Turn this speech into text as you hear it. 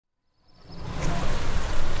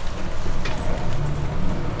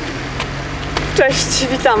Cześć,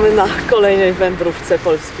 witamy na kolejnej wędrówce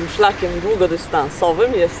polskim szlakiem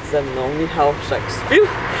długodystansowym. Jest ze mną Michał Szekspir.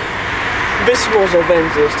 Być może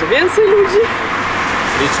będzie jeszcze więcej ludzi.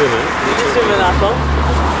 Liczymy na to.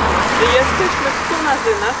 Jesteśmy w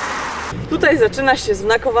Konarzynach. Tutaj zaczyna się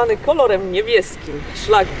znakowany kolorem niebieskim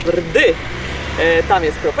Szlak Brdy. Tam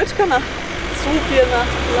jest kropeczka na słupie,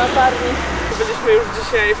 na latarni. Byliśmy już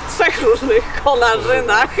dzisiaj w 3 różnych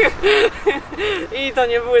Konarzynach i to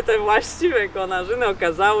nie były te właściwe Konarzyny.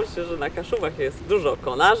 Okazało się, że na Kaszubach jest dużo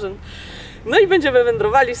Konarzyn. No i będziemy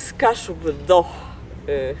wędrowali z Kaszub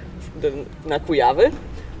na Kujawy,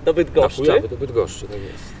 do Bydgoszczy. Na Kujawy, do Bydgoszczy, tak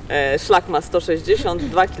jest. Szlak ma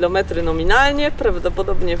 162 km nominalnie,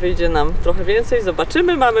 prawdopodobnie wyjdzie nam trochę więcej,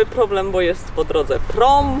 zobaczymy. Mamy problem, bo jest po drodze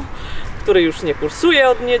prom, który już nie kursuje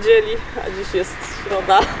od niedzieli, a dziś jest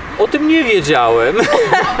środa. O tym nie wiedziałem.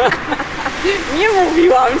 Nie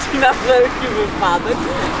mówiłam ci na wszelki wypadek,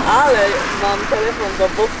 ale mam telefon do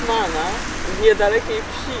bosmana z niedalekiej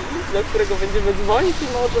wsi, do którego będziemy dzwonić i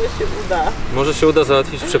może się uda. Może się uda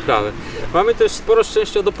załatwić przeprawę. Mamy też sporo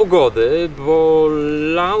szczęścia do pogody, bo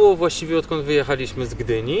lało właściwie odkąd wyjechaliśmy z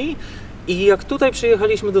Gdyni. I jak tutaj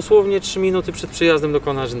przyjechaliśmy dosłownie 3 minuty przed przyjazdem do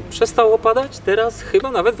Konarzyn, przestało padać, teraz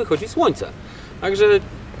chyba nawet wychodzi słońce. Także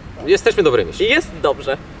jesteśmy dobrymi. I jest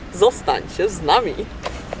dobrze. Zostańcie z nami.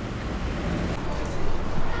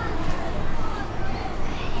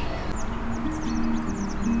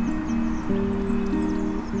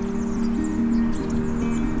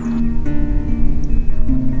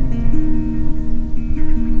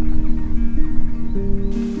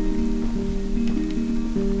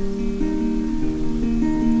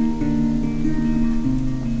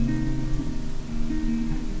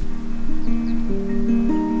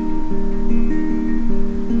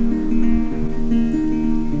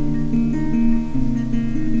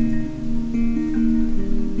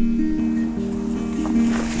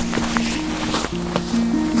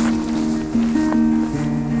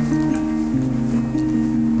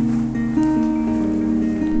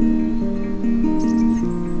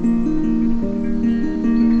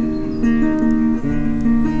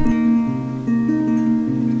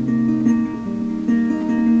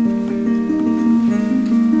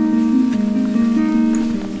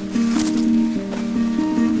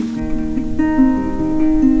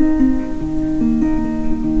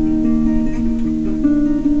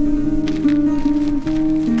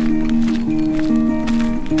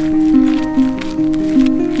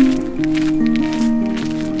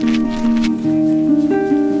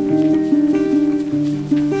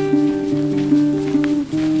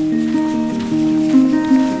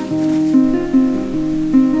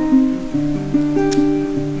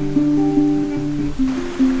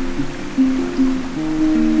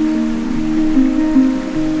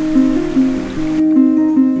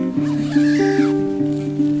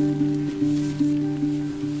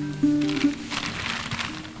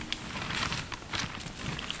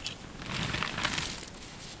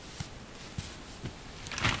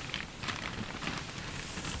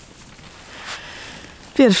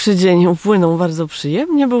 Pierwszy dzień upłynął bardzo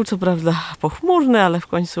przyjemnie, był co prawda pochmurny, ale w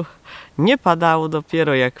końcu nie padało.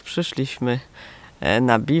 Dopiero jak przyszliśmy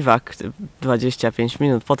na biwak 25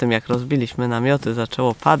 minut po tym jak rozbiliśmy namioty,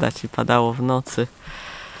 zaczęło padać i padało w nocy.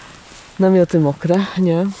 Namioty mokre,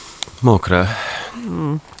 nie? Mokre.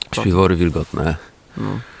 Śpiwory wilgotne.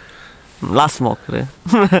 Las mokry.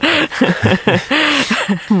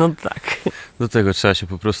 No tak. Do tego trzeba się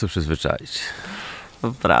po prostu przyzwyczaić.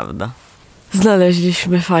 To prawda.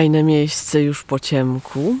 Znaleźliśmy fajne miejsce już po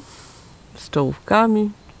ciemku, z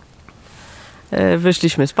czołówkami.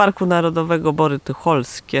 Wyszliśmy z Parku Narodowego Bory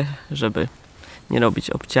Tucholskie, żeby nie robić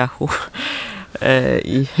obciachu.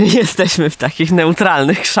 I jesteśmy w takich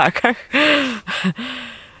neutralnych krzakach.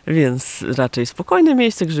 Więc raczej spokojne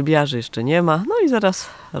miejsce, grzybiarzy jeszcze nie ma. No i zaraz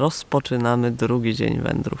rozpoczynamy drugi dzień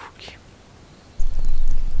wędrówki.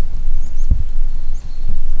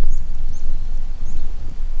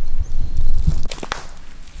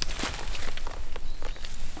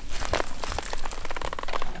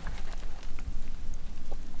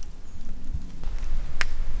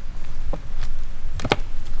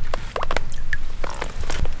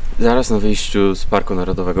 Zaraz na wyjściu z Parku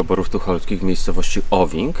Narodowego Borów Tucholskich w miejscowości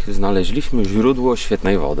Owing znaleźliśmy źródło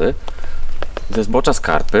świetnej wody. Ze zbocza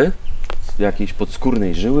skarpy, z jakiejś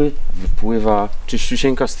podskórnej żyły wypływa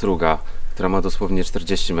czyściusieńka struga, która ma dosłownie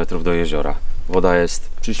 40 metrów do jeziora. Woda jest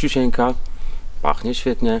czyściusieńka, pachnie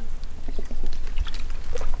świetnie,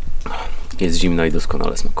 jest zimna i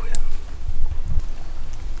doskonale smakuje.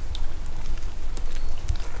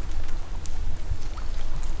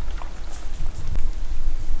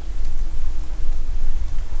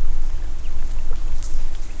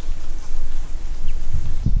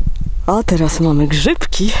 O, teraz mamy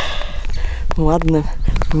grzybki. Ładne,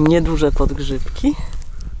 nieduże podgrzybki.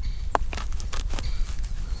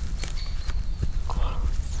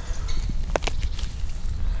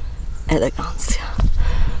 Elegancja.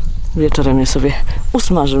 Wieczorem je sobie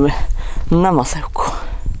usmażymy na masełku.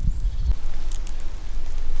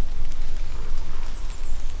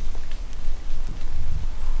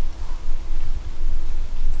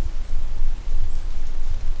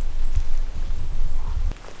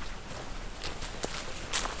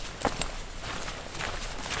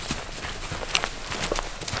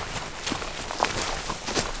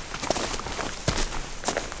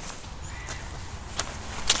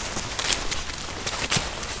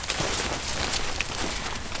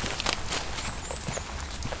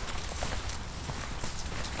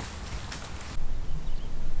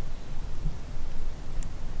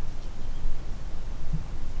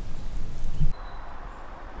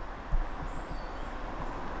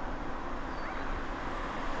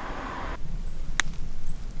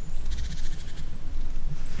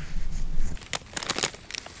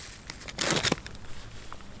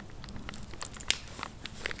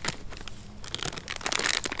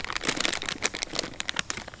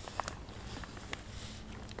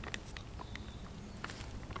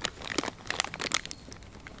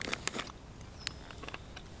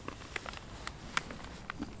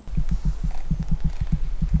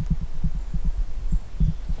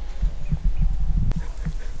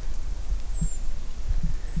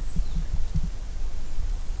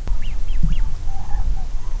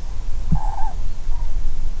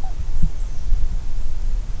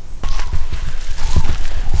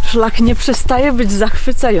 Szlak nie przestaje być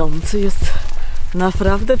zachwycający, jest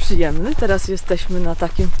naprawdę przyjemny. Teraz jesteśmy na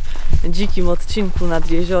takim dzikim odcinku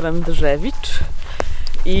nad jeziorem Drzewicz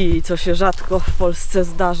i co się rzadko w Polsce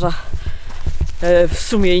zdarza, w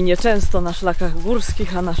sumie i nieczęsto na szlakach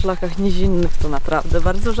górskich, a na szlakach nizinnych to naprawdę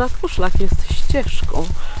bardzo rzadko. Szlak jest ścieżką.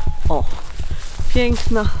 O,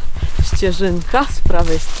 piękna ścieżynka, z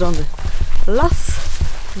prawej strony las,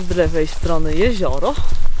 z lewej strony jezioro.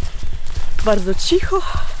 Bardzo cicho,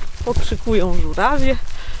 pokrzykują żurawie,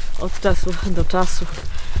 od czasu do czasu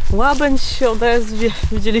łabędź się odezwie.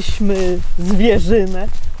 Widzieliśmy zwierzynę.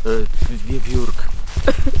 Wiewiórkę.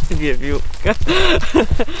 Wiewiórkę.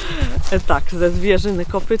 Tak, ze zwierzyny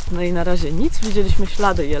kopytnej na razie nic. Widzieliśmy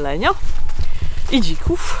ślady jelenia i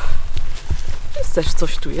dzików. Więc też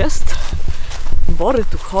coś tu jest. Bory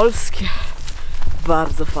Tucholskie.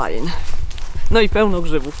 Bardzo fajne. No i pełno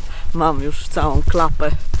grzybów. Mam już całą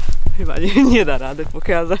klapę. Chyba nie da rady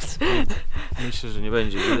pokazać. Myślę, że nie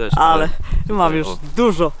będzie widać, ale mam już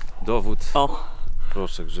dużo. Dowód. O,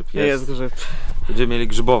 proszę, grzyb jest. Jest grzyb. Będziemy mieli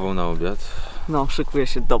grzybową na obiad. No, szykuje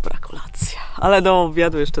się dobra kolacja. Ale do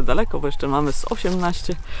obiadu jeszcze daleko, bo jeszcze mamy z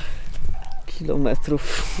 18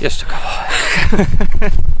 kilometrów. Jeszcze kawałek.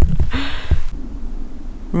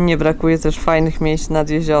 Nie brakuje też fajnych miejsc nad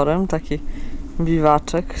jeziorem. Taki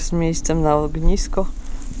biwaczek z miejscem na ognisko,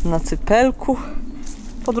 na cypelku.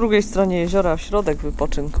 Po drugiej stronie jeziora ośrodek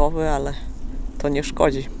wypoczynkowy, ale to nie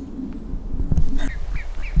szkodzi.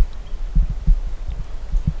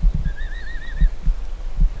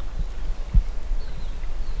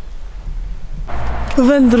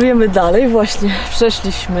 Wędrujemy dalej. Właśnie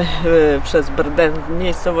przeszliśmy przez Brdę w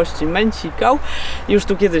miejscowości Męcikał. Już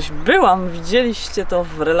tu kiedyś byłam, widzieliście to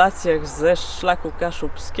w relacjach ze szlaku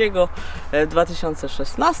kaszubskiego. W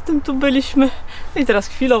 2016 tu byliśmy. I teraz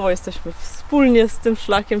chwilowo jesteśmy wspólnie z tym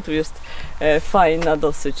szlakiem. Tu jest fajna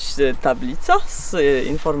dosyć tablica z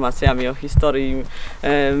informacjami o historii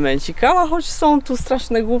Męcikała, choć są tu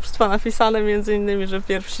straszne głupstwa napisane, między innymi, że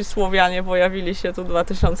pierwsi Słowianie pojawili się tu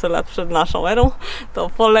 2000 lat przed naszą erą. To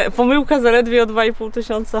pomyłka zaledwie o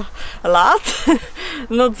 2500 lat.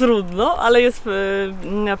 No trudno, ale jest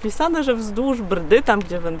napisane, że wzdłuż Brdy, tam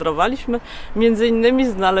gdzie wędrowaliśmy, między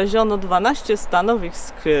innymi znaleziono 12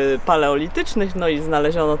 stanowisk paleolitycznych, no i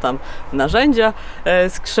znaleziono tam narzędzia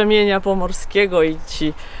z krzemienia pomorskiego i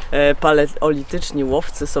ci paleolityczni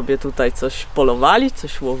łowcy sobie tutaj coś polowali,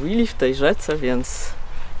 coś łowili w tej rzece, więc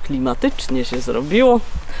klimatycznie się zrobiło.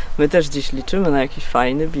 My też dziś liczymy na jakiś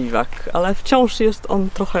fajny biwak, ale wciąż jest on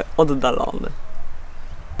trochę oddalony.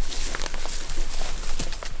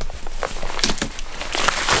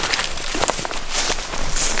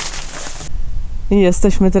 I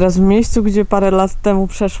jesteśmy teraz w miejscu, gdzie parę lat temu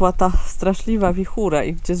przeszła ta straszliwa wichura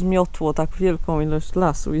i gdzie zmiotło tak wielką ilość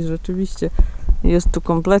lasu i rzeczywiście jest tu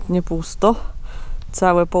kompletnie pusto.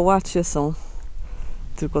 Całe połacie są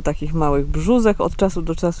tylko takich małych brzózek, od czasu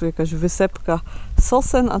do czasu jakaś wysepka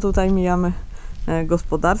sosen, a tutaj mijamy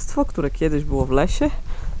gospodarstwo, które kiedyś było w lesie.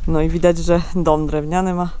 No i widać, że dom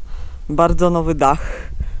drewniany ma bardzo nowy dach,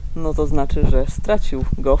 no to znaczy, że stracił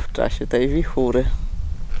go w czasie tej wichury.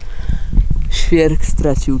 Świerk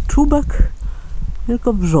stracił czubek,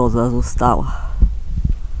 tylko brzoza została.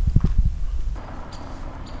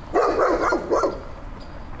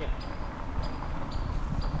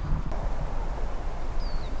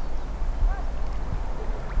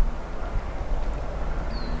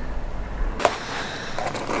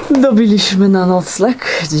 Dobiliśmy na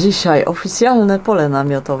nocleg. Dzisiaj oficjalne pole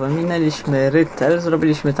namiotowe. Minęliśmy rytel,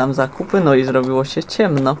 zrobiliśmy tam zakupy, no i zrobiło się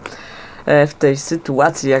ciemno. W tej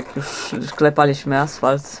sytuacji, jak już klepaliśmy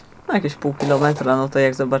asfalt na jakieś pół kilometra, no to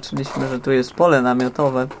jak zobaczyliśmy, że tu jest pole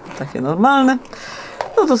namiotowe, takie normalne,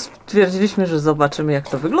 no to stwierdziliśmy, że zobaczymy, jak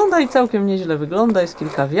to wygląda i całkiem nieźle wygląda. Jest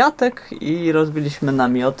kilka wiatek i rozbiliśmy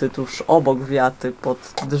namioty tuż obok wiaty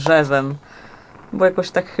pod drzewem. Bo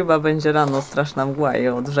jakoś tak chyba będzie rano straszna mgła i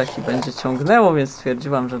od rzeki będzie ciągnęło, więc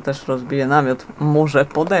stwierdziłam, że też rozbiję namiot. Może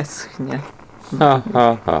podeschnie.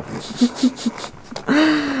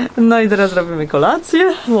 No i teraz robimy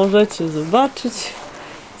kolację. Możecie zobaczyć,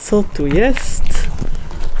 co tu jest.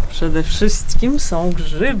 Przede wszystkim są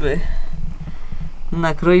grzyby.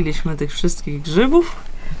 Nakroiliśmy tych wszystkich grzybów.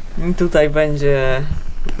 I tutaj będzie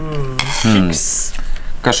fiks.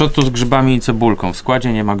 Kaszotu z grzybami i cebulką. W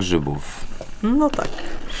składzie nie ma grzybów. No tak.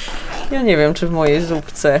 Ja nie wiem, czy w mojej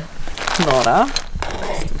zupce knora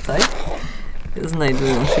tutaj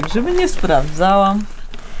znajdują się grzyby. Nie sprawdzałam.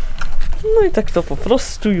 No i tak to po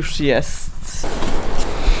prostu już jest.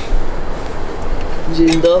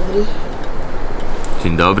 Dzień dobry.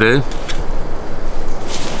 Dzień dobry.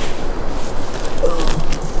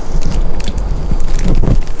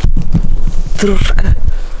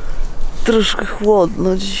 Troszkę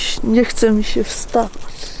chłodno dziś. Nie chce mi się wstawać.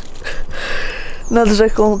 Nad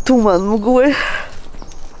rzeką tuman mgły.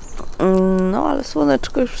 No ale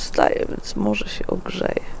słoneczko już wstaje, więc może się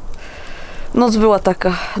ogrzeje. Noc była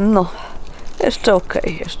taka, no, jeszcze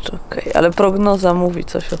okej, ale prognoza mówi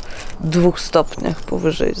coś o 2 stopniach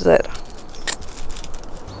powyżej zera.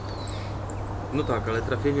 No tak, ale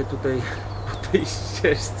trafienie tutaj po tej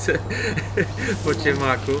ścieżce po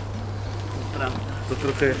ciemaku to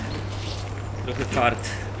trochę fart.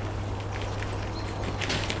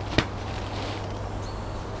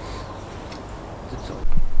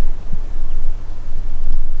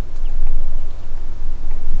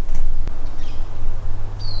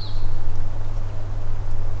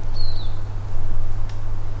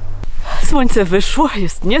 Słońce wyszło,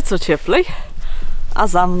 jest nieco cieplej, a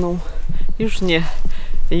za mną już nie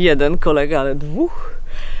jeden kolega, ale 2.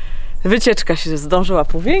 Wycieczka się zdążyła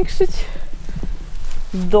powiększyć.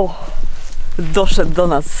 Doszedł do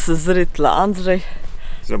nas z Rytla Andrzej.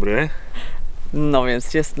 Dobry. No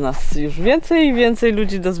więc jest nas już więcej i więcej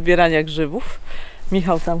ludzi do zbierania grzybów.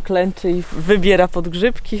 Michał tam klęczy i wybiera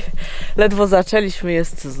podgrzybki. Ledwo zaczęliśmy,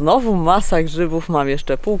 jest znowu masa grzybów. Mam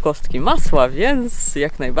jeszcze pół kostki masła, więc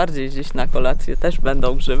jak najbardziej gdzieś na kolację też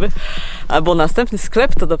będą grzyby. Bo następny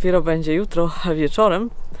sklep to dopiero będzie jutro wieczorem.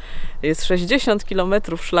 Jest 60 km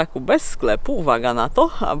szlaku bez sklepu, uwaga na to,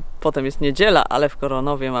 a potem jest niedziela, ale w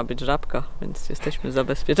Koronowie ma być żabka, więc jesteśmy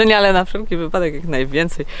zabezpieczeni, ale na wszelki wypadek jak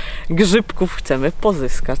najwięcej grzybków chcemy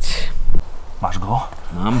pozyskać. Masz go?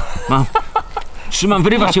 Mam. Trzymam,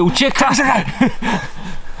 wyrywa się, ucieka!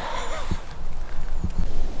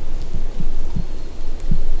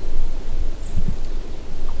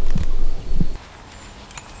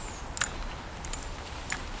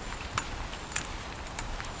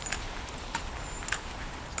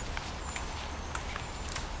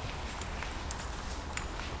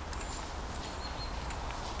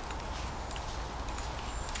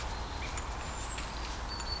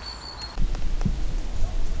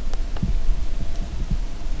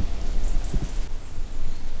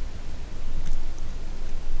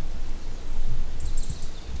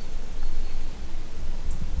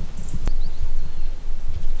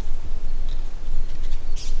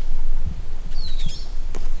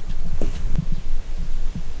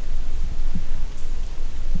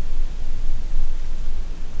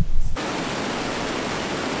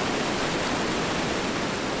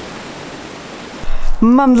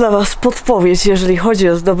 Mam dla Was podpowiedź, jeżeli chodzi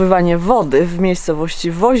o zdobywanie wody. W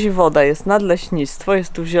miejscowości wozi woda, jest nadleśnictwo,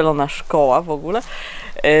 jest tu zielona szkoła w ogóle.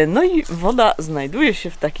 No i woda znajduje się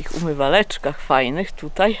w takich umywaleczkach fajnych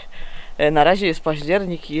tutaj. Na razie jest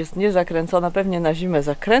październik i jest niezakręcona, pewnie na zimę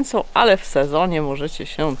zakręcą, ale w sezonie możecie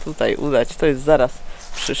się tutaj udać. To jest zaraz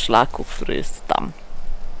przy szlaku, który jest tam.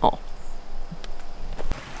 O.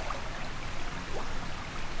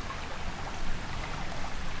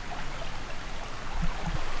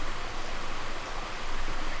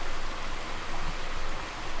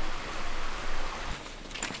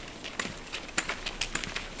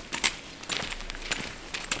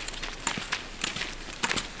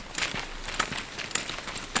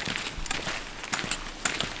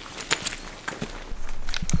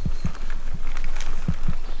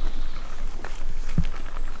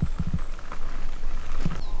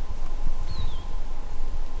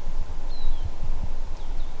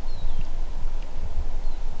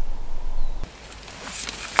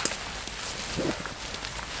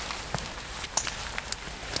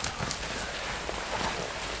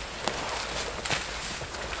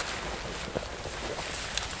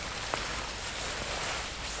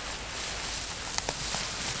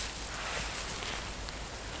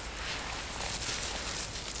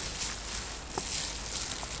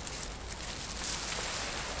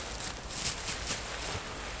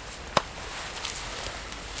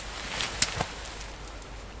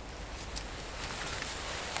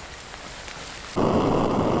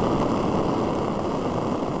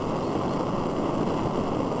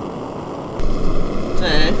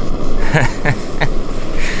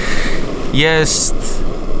 Jest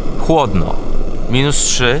chłodno,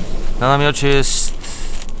 -3, na namiocie jest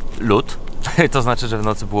lód, to znaczy, że w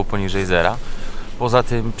nocy było poniżej zera. Poza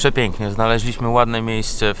tym przepięknie, znaleźliśmy ładne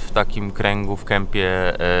miejsce w takim kręgu, w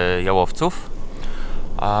kempie jałowców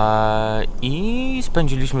i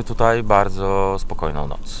spędziliśmy tutaj bardzo spokojną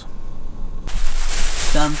noc.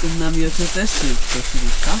 W tamtym namiocie też jest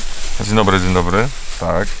spośród. Dzień dobry, dzień dobry.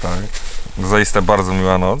 Tak, tak. Zaiste bardzo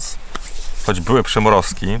miła noc. Choć były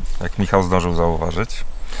przymrozki, jak Michał zdążył zauważyć.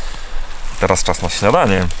 Teraz czas na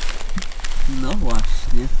śniadanie. No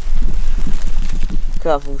właśnie.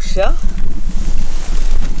 Kawusia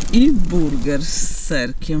i burger z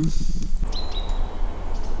serkiem.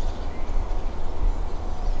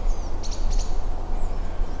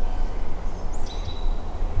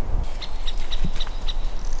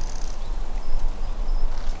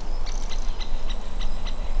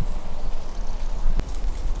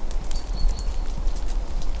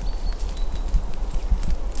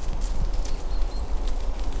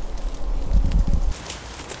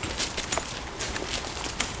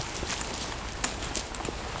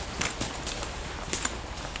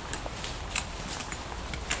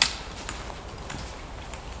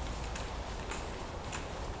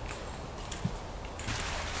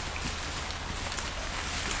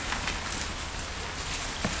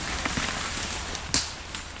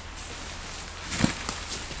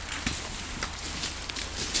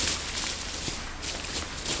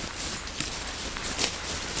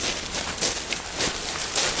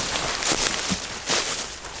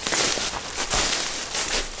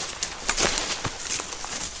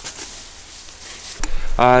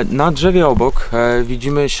 Na drzewie obok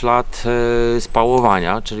widzimy ślad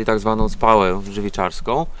spałowania, czyli tak zwaną spałę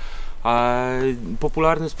żywiczarską.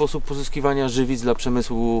 Popularny sposób pozyskiwania żywic dla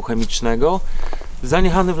przemysłu chemicznego,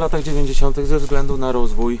 zaniechany w latach 90. ze względu na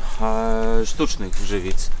rozwój sztucznych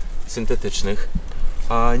żywic syntetycznych.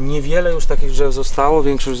 Niewiele już takich drzew zostało,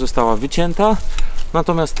 większość została wycięta,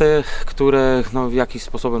 natomiast te, które w jakiś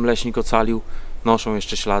sposobem leśnik ocalił, noszą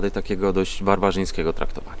jeszcze ślady takiego dość barbarzyńskiego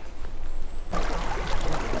traktowania.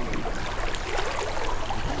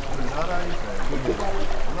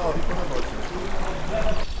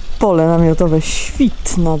 Pole namiotowe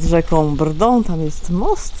Świt nad rzeką Brdą. Tam jest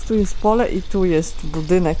most, tu jest pole i tu jest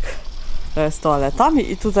budynek z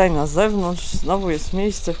toaletami i tutaj na zewnątrz znowu jest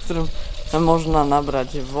miejsce, w którym można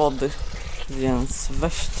nabrać wody, więc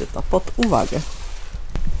weźcie to pod uwagę.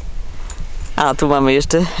 A tu mamy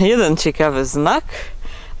jeszcze jeden ciekawy znak,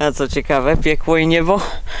 a co ciekawe, piekło i niebo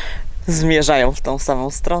zmierzają w tą samą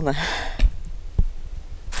stronę.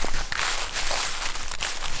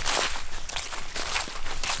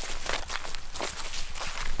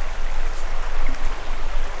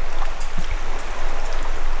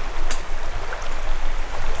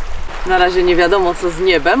 Na razie nie wiadomo co z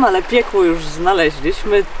niebem, ale piekło już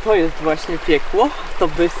znaleźliśmy. To jest właśnie piekło, to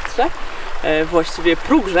Bystrze. Właściwie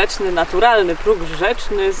próg rzeczny, naturalny próg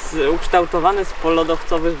rzeczny, ukształtowany z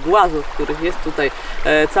polodowcowych głazów, których jest tutaj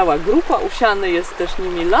cała grupa. Usiany jest też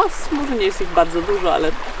nimi las, może nie jest ich bardzo dużo,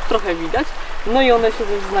 ale trochę widać. No i one się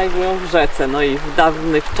też znajdują w rzece. No i w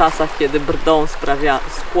dawnych czasach, kiedy Brdą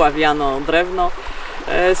spławiano drewno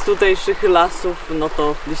z tutejszych lasów, no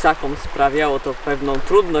to lisakom sprawiało to pewną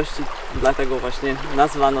trudność i dlatego właśnie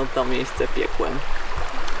nazwano to miejsce piekłem.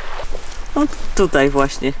 No tutaj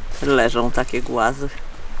właśnie leżą takie głazy.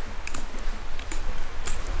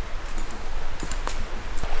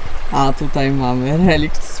 A tutaj mamy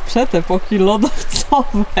relikt sprzed epoki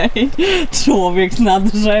lodowcowej. Człowiek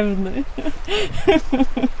nadrzewny.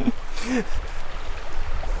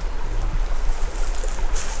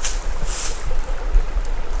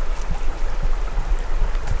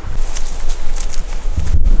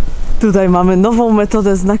 Tutaj mamy nową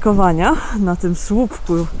metodę znakowania. Na tym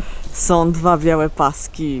słupku są dwa białe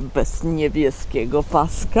paski bez niebieskiego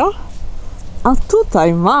paska. A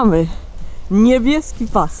tutaj mamy niebieski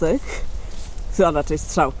pasek, a raczej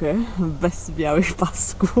strzałkę bez białych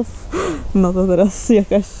pasków. No to teraz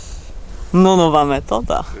jakaś nowa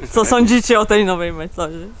metoda. Co sądzicie o tej nowej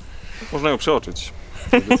metodzie? Można ją przeoczyć.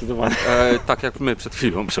 Zdecydowanie. Tak jak my przed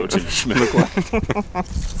chwilą przeoczyliśmy. Dokładnie.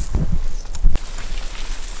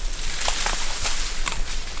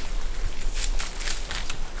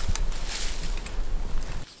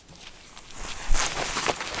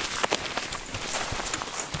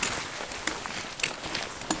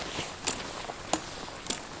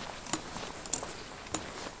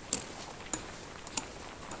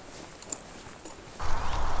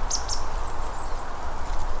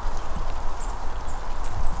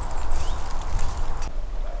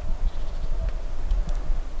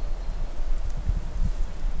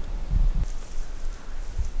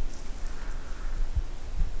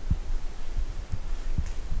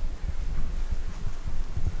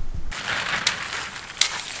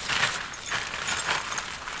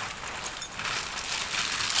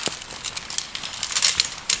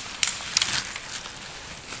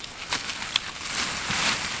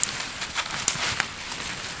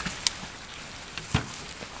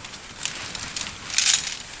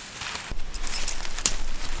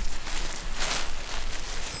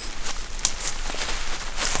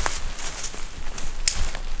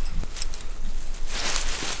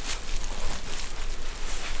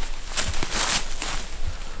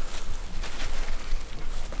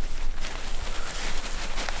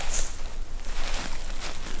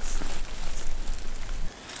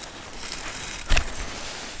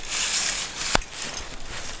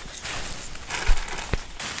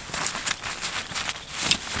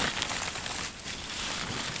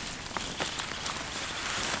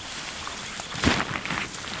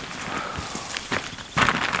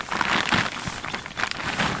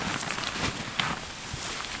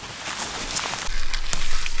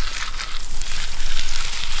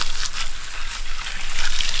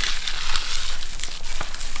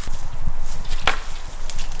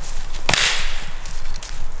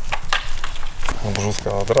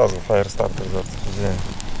 brzuska od razu, fire starter, za co się dzieje.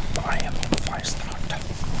 Daję fire starter.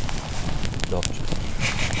 Dobrze.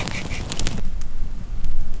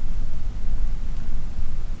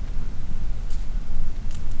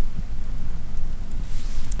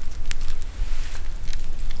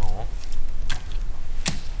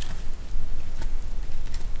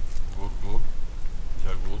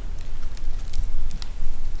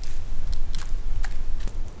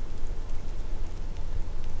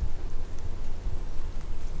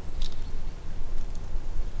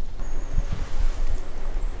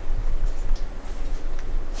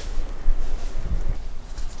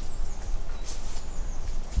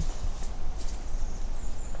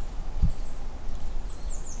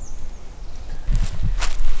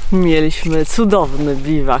 Mieliśmy cudowny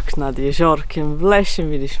biwak nad jeziorkiem w lesie,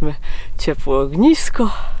 mieliśmy ciepłe ognisko.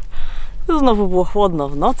 Znowu było chłodno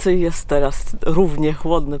w nocy i jest teraz równie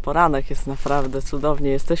chłodny poranek, jest naprawdę cudownie.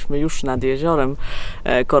 Jesteśmy już nad jeziorem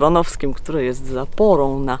koronowskim, które jest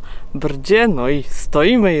zaporą na Brdzie. No i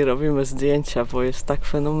stoimy i robimy zdjęcia, bo jest tak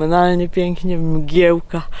fenomenalnie pięknie,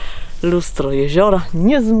 mgiełka, lustro jeziora,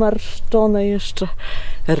 niezmarszczone jeszcze,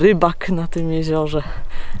 rybak na tym jeziorze.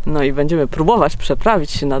 No i będziemy próbować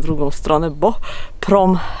przeprawić się na drugą stronę, bo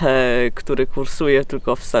prom, który kursuje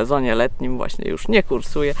tylko w sezonie letnim, właśnie już nie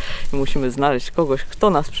kursuje i musimy znaleźć kogoś, kto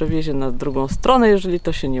nas przewiezie na drugą stronę. Jeżeli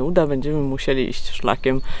to się nie uda, będziemy musieli iść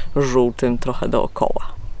szlakiem żółtym trochę dookoła.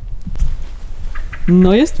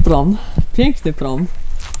 No jest prom, piękny prom,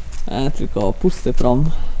 tylko pusty prom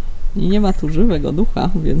i nie ma tu żywego ducha,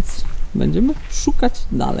 więc będziemy szukać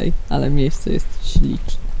dalej, ale miejsce jest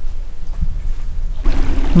śliczne.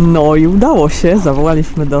 No i udało się,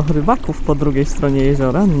 zawołaliśmy do rybaków po drugiej stronie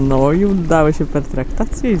jeziora, no i udały się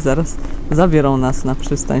pertraktacje i zaraz zabiorą nas na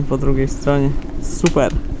przystań po drugiej stronie.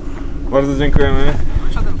 Super! Bardzo dziękujemy.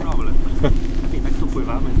 Żaden problem. I tak tu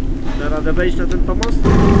pływamy. Da radę wejść na ten pomost?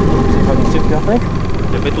 Przyjechaliście Kwiatek?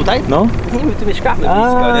 My tutaj? No. My tu mieszkamy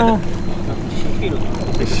blisko, nie? 10 minut.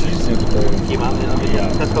 Jest ślicznie tutaj. Nie mamy,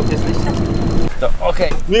 ale skąd jesteście? To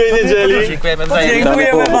okej. Miłej niedzieli. Dziękujemy.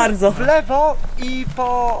 Dziękujemy bardzo! W lewo i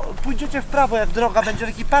pójdziecie w prawo, jak droga będzie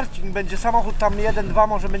taki parking, będzie samochód tam 1-2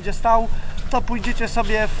 może będzie stał, to pójdziecie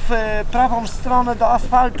sobie w prawą stronę do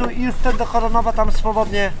asfaltu i już wtedy do Koronowa tam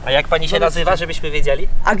swobodnie. A jak pani się nazywa, żebyśmy wiedzieli?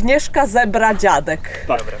 Agnieszka Zebra Dziadek.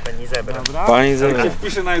 Dobra, pani Zebra. Pani Zebra. Jak się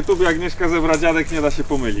wpisze na YouTube Agnieszka Zebra Dziadek, nie da się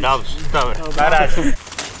pomylić. Dobrze, dobra. Na razie.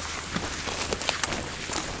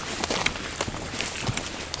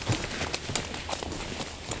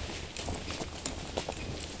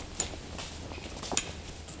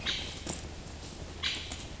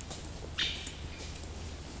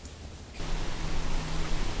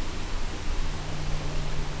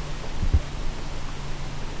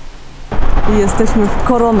 Jesteśmy w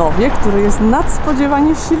Koronowie, który jest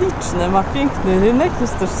nadspodziewanie śliczny, ma piękny rynek,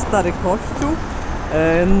 jest też stary kościół.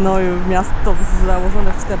 No i miasto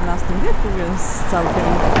założone w XIV wieku, więc całkiem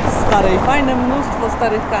stare i fajne, mnóstwo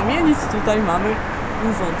starych kamienic. Tutaj mamy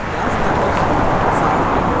urząd miasta,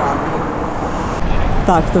 całkiem ładny.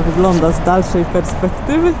 Tak to wygląda z dalszej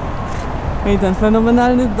perspektywy. I ten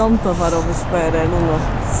fenomenalny dom towarowy z PRL-u, no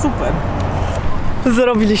super.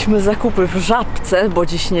 Zrobiliśmy zakupy w Żabce, bo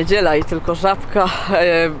dziś niedziela i tylko Żabka.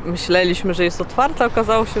 Myśleliśmy, że jest otwarta,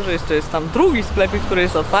 okazało się, że jeszcze jest tam drugi sklepik, który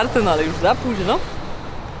jest otwarty, no ale już za późno.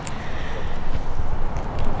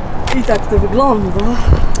 I tak to wygląda.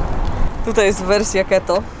 Tutaj jest wersja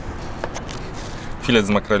keto. Filet z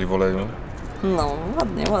makreli w oleju. No,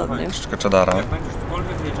 ładnie, ładnie. Troszeczkę cheddara.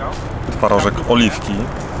 Twarożek oliwki.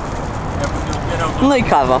 No i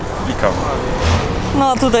kawa. I kawa.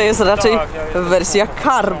 No a tutaj jest raczej wersja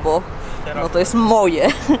carbo, no to jest moje.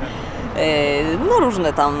 No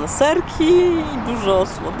różne tam serki, dużo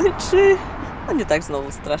słodyczy, no nie tak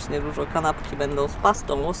znowu strasznie dużo, kanapki będą z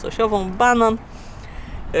pastą łososiową, banan.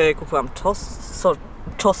 Kupiłam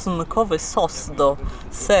czosnkowy sos do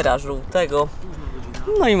sera żółtego,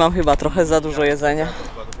 no i mam chyba trochę za dużo jedzenia,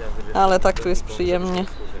 ale tak tu jest przyjemnie,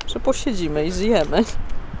 że posiedzimy i zjemy.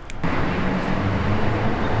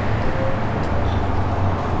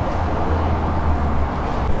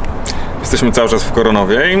 Jesteśmy cały czas w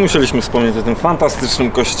Koronowie i musieliśmy wspomnieć o tym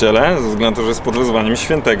fantastycznym kościele, ze względu na to, że jest pod wezwaniem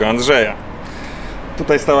świętego Andrzeja.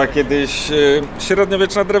 Tutaj stała kiedyś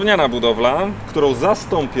średniowieczna drewniana budowla, którą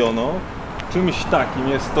zastąpiono czymś takim.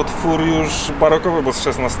 Jest to twór już barokowy, bo z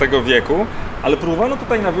XVI wieku, ale próbowano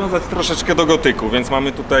tutaj nawiązać troszeczkę do gotyku, więc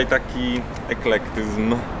mamy tutaj taki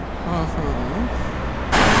eklektyzm.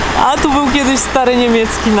 A tu był kiedyś stary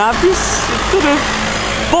niemiecki napis, który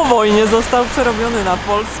po wojnie został przerobiony na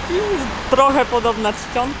polski. Trochę podobna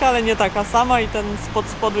czcionka, ale nie taka sama i ten spod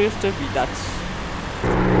spodu jeszcze widać.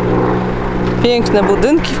 Piękne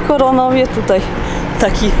budynki w Koronowie. Tutaj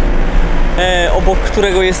taki obok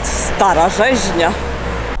którego jest stara rzeźnia.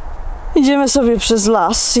 Idziemy sobie przez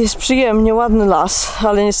las. Jest przyjemnie, ładny las,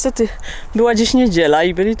 ale niestety była dziś niedziela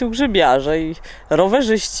i byli tu grzybiarze i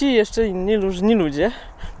rowerzyści i jeszcze inni różni ludzie,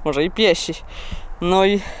 może i piesi. No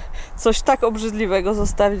i coś tak obrzydliwego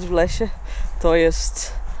zostawić w lesie to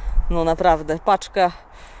jest no naprawdę paczka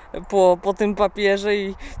po tym papierze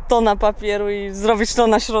i tona papieru i zrobić to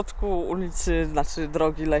na środku ulicy, znaczy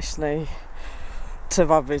drogi leśnej.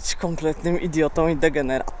 Trzeba być kompletnym idiotą i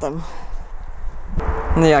degeneratem.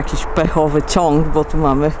 No jakiś pechowy ciąg, bo tu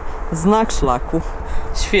mamy znak szlaku.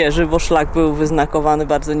 Świeży, bo szlak był wyznakowany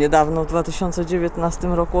bardzo niedawno, w 2019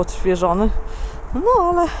 roku odświeżony. No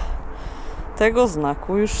ale tego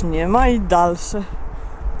znaku już nie ma i dalsze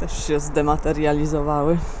też się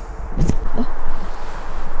zdematerializowały.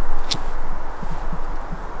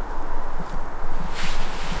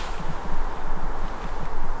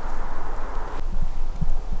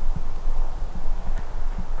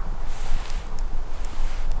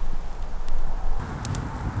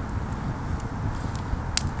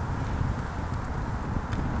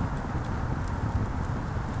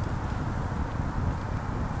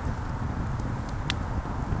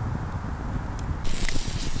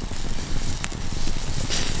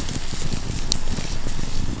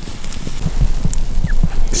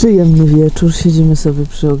 Przyjemny wieczór, siedzimy sobie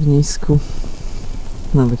przy ognisku.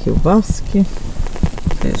 Mamy kiełbaski.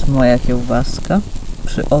 To jest moja kiełbaska.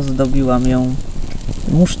 Przyozdobiłam ją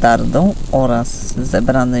musztardą oraz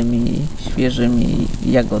zebranymi świeżymi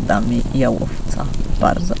jagodami jałowca.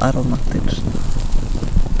 Bardzo aromatyczne.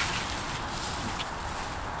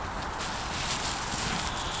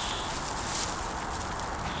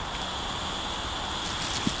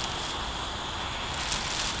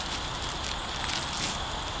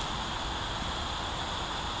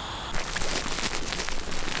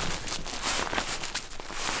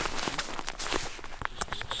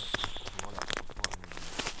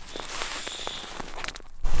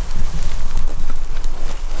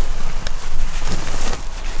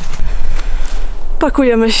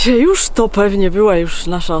 Pakujemy się już, to pewnie była już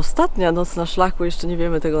nasza ostatnia noc na szlaku, jeszcze nie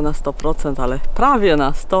wiemy tego na 100%, ale prawie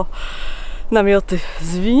na 100%. Namioty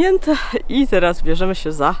zwinięte i teraz bierzemy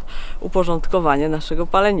się za uporządkowanie naszego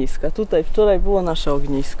paleniska. Tutaj wczoraj było nasze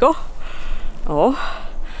ognisko, o,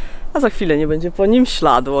 a za chwilę nie będzie po nim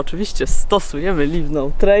śladu. Oczywiście stosujemy Live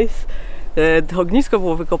No Trace. Ognisko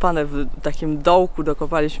było wykopane w takim dołku,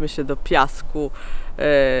 dokopaliśmy się do piasku,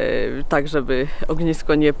 tak żeby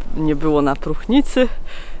ognisko nie było na próchnicy,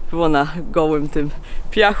 było na gołym tym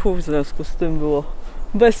piachu, w związku z tym było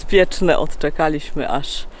bezpieczne. Odczekaliśmy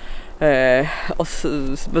aż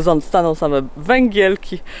staną same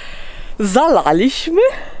węgielki, zalaliśmy,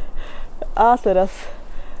 a teraz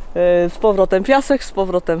z powrotem piasek, z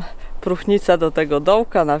powrotem próchnica do tego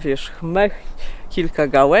dołka, na wierzch mech, kilka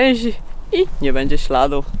gałęzi i nie będzie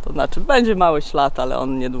śladu, to znaczy będzie mały ślad, ale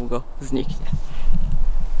on niedługo zniknie.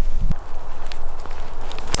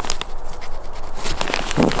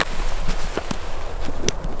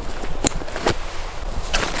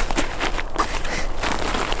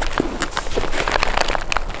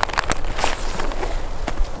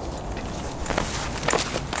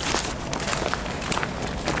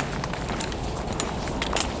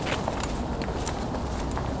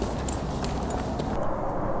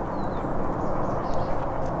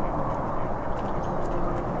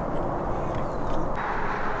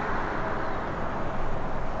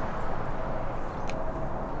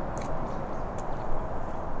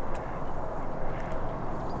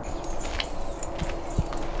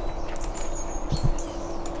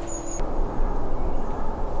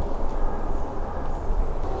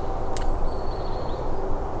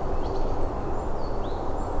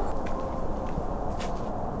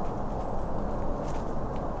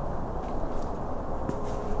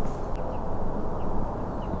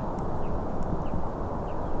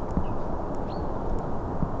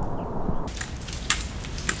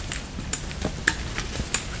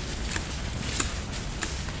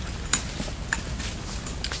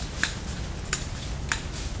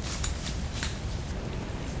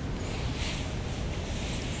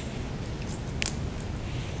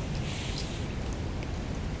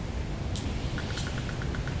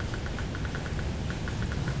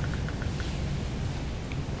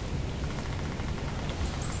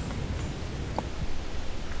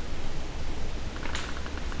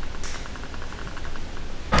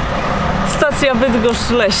 Stacja Bydgoszcz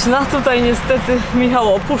Leśna. Tutaj niestety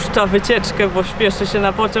Michał opuszcza wycieczkę, bo śpieszy się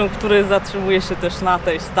na pociąg, który zatrzymuje się też na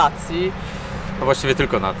tej stacji. A właściwie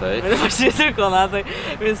tylko na tej. Właściwie tylko na tej,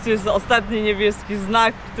 więc to jest ostatni niebieski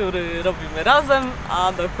znak, który robimy razem,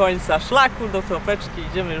 a do końca szlaku, do kropeczki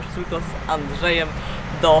idziemy już tylko z Andrzejem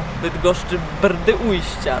do Bydgoszczy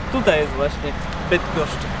Brdyujścia. Tutaj jest właśnie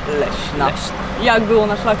Bydgoszcz leśna. Jak było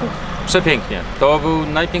na szlaku? Przepięknie. To był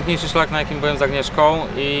najpiękniejszy szlak, na jakim byłem z Agnieszką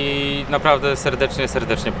i naprawdę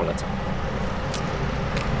serdecznie polecam.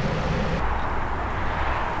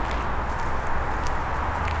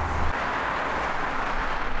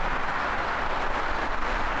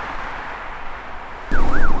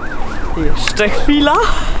 Jeszcze chwila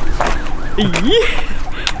i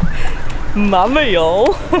mamy ją.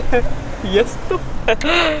 Jest tu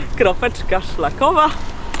kropeczka szlakowa.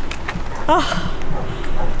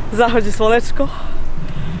 Zachodzi słoneczko.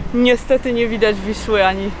 Niestety nie widać Wisły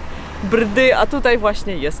ani Brdy, a tutaj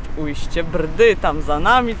właśnie jest ujście Brdy. Tam za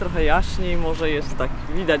nami trochę jaśniej, może jest tak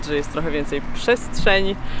widać, że jest trochę więcej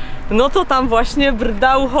przestrzeni. No to tam właśnie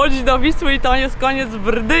Brda uchodzi do Wisły i to jest koniec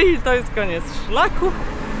Brdy i to jest koniec szlaku.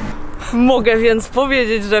 Mogę więc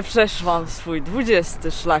powiedzieć, że przeszłam swój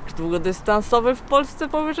 20 szlak długodystansowy w Polsce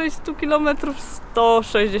powyżej 100 km,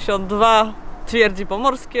 162 twierdzi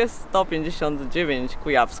pomorskie, 159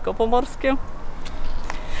 kujawsko-pomorskie.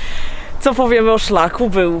 Co powiemy o szlaku?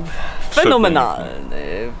 Był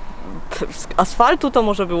fenomenalny. Z asfaltu to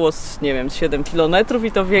może było, nie wiem, 7 km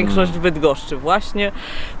i to większość w Bydgoszczy właśnie.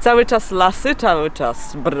 Cały czas lasy, cały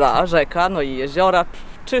czas Brda, rzeka, no i jeziora.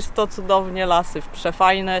 Czysto, cudownie, lasy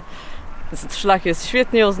przefajne. Szlak jest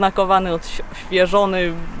świetnie oznakowany,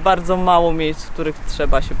 odświeżony, bardzo mało miejsc, w których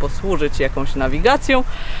trzeba się posłużyć jakąś nawigacją.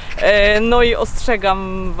 No i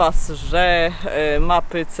ostrzegam Was, że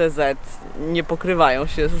mapy CZ nie pokrywają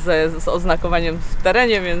się z oznakowaniem w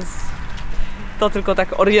terenie, więc to tylko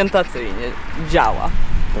tak orientacyjnie działa.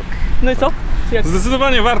 No i co?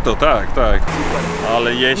 Zdecydowanie warto, tak.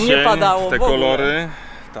 Ale jesień, nie padało te w ogóle. kolory,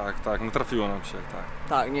 tak, no trafiło nam się, tak.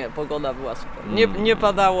 Tak, nie, pogoda była super. Nie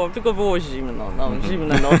padało, tylko było zimno,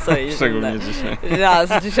 zimne noce i szczególnie dzisiaj.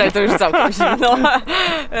 Dzisiaj to już całkiem zimno,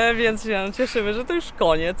 więc się cieszymy, że to już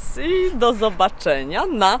koniec i do zobaczenia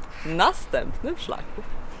na następnym szlaku.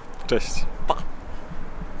 Cześć. Pa!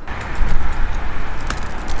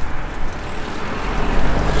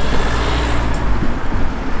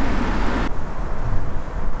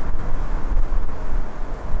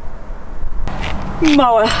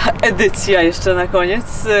 Mała edycja jeszcze na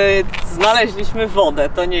koniec. Znaleźliśmy wodę.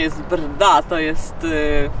 To nie jest Brda, to jest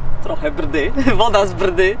trochę Brdy. Woda z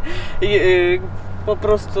Brdy. Po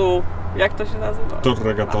prostu, jak to się nazywa? Tor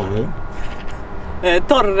regatowy.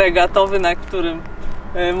 Tor regatowy, na którym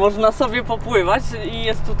można sobie popływać i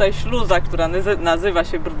jest tutaj śluza, która nazywa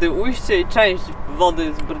się Brdyujście i część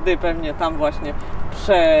wody z Brdy pewnie tam właśnie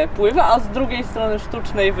przepływa, a z drugiej strony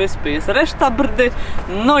sztucznej wyspy jest reszta Brdy,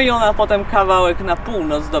 no i ona potem kawałek na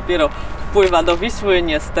północ dopiero wpływa do Wisły.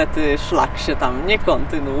 Niestety szlak się tam nie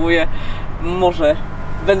kontynuuje. Może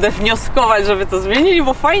będę wnioskować, żeby to zmienili,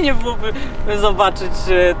 bo fajnie byłoby zobaczyć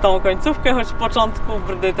tą końcówkę, choć początku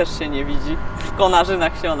Brdy też się nie widzi. W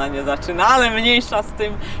Konarzynach się ona nie zaczyna, ale mniejsza z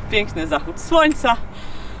tym. Piękny zachód słońca.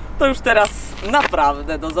 To już teraz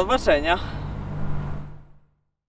naprawdę do zobaczenia.